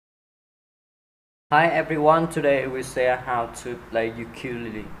Hi everyone, today we share how to play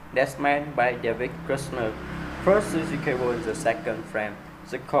ukulele. That's made by David Kushner. First is the cable in the second frame.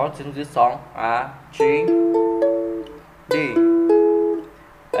 The chords in this song are G, D,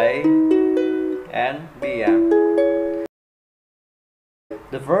 A, and B.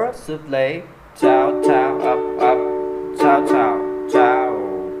 The verse should play chow chow up up, chow chow chow,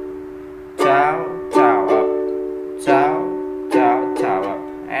 chow chow up, chow chow chow up,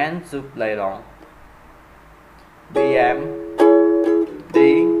 and should play long. BM, D,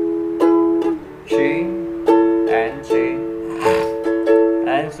 G, and G.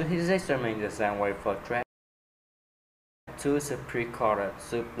 And so he's instrument the same way for track 2 is a pre-chorus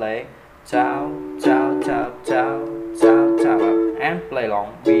to play chow, chow, chow, chow, chow, chow up and play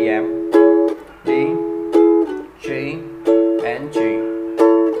long BM, D, G, and G.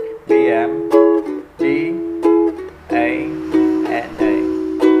 BM, D, A, and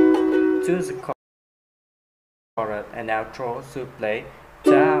A. Choose the chorus and outro to play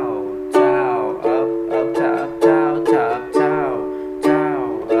chow, chow, up, chow, chow, chow, chow,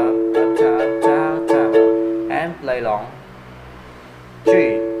 chow, up, chow, chow, chow, and play long G,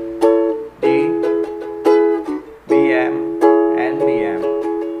 D, BM, and BM.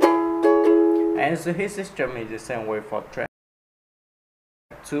 And so his system is the same way for track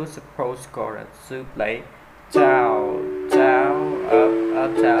 2 the post chorus to play chow, chow,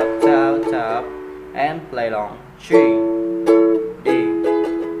 up, chow, chow, chow, and play long G, D,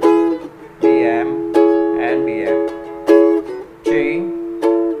 BM, and BM, G,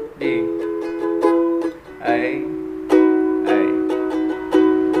 D, A, A.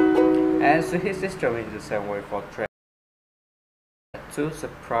 And so his system is the same way for track 2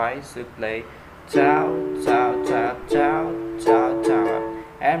 surprise to play chow, chow, chow, chow, chow, chow,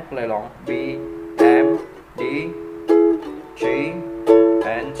 and play long B, M, D, G,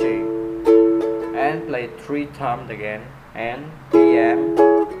 and G. And play 3 times again and BM,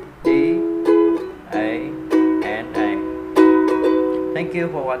 D, A, and A. Thank you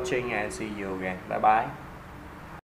for watching and see you again. Bye bye.